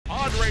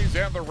Yankees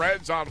and the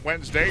Reds on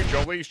Wednesday.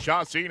 Jhoulys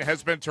Chacin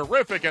has been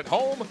terrific at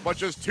home, but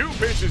just 2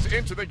 pitches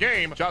into the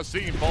game,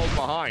 Chacin falls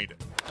behind.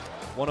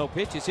 1-0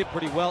 pitch is hit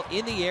pretty well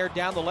in the air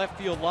down the left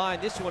field line.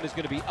 This one is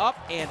going to be up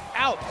and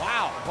out.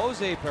 Wow.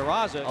 Jose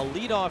Peraza, a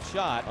leadoff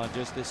shot on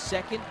just the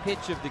second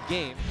pitch of the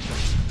game.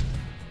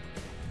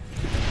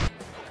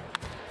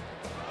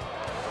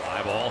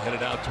 Fly ball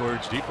headed out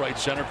towards deep right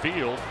center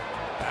field.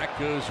 Back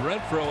goes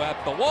Renfroe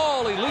at the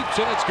wall. He leaps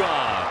and it's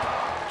gone.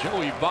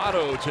 Joey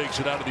Votto takes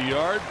it out of the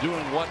yard,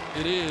 doing what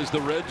it is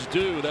the Reds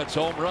do. That's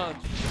home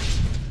runs.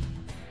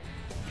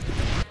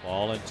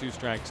 Ball and 2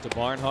 strikes to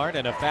Barnhart,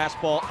 and a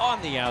fastball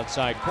on the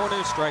outside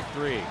corner, strike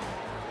 3.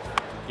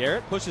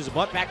 Garrett pushes a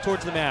bunt back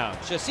towards the mound.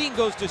 Chacin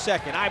goes to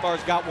second.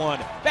 Ibar's got one.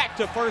 Back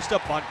to first, a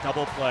bunt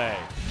double play.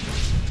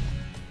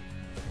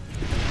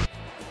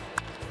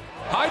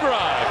 High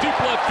drive, deep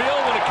left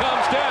field. When it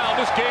comes down,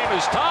 this game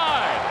is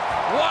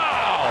tied. Wow!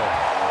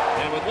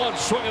 And with one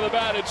swing of the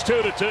bat, it's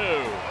 2-2.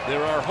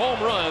 There are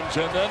home runs,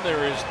 and then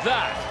there is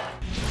that.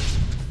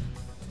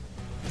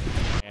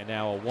 And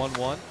now a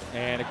 1-1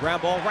 and a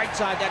ground ball right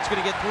side. That's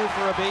going to get through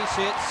for a base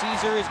hit.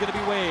 Caesar is going to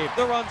be waved.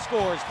 The run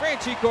scores.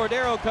 Franchi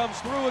Cordero comes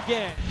through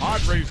again.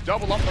 Padres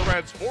double up the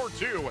Reds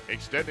 4-2,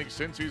 extending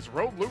Cincy's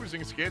road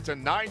losing skid to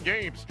 9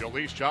 games.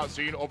 Jhoulys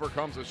Chacin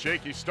overcomes a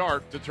shaky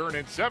start to turn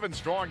in 7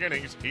 strong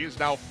innings. He is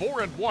now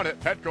 4-1 at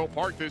Petco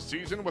Park this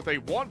season with a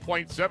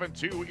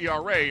 1.72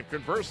 ERA.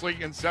 Conversely,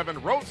 in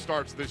 7 road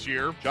starts this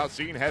year,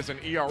 Chacin has an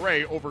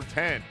ERA over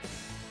 10.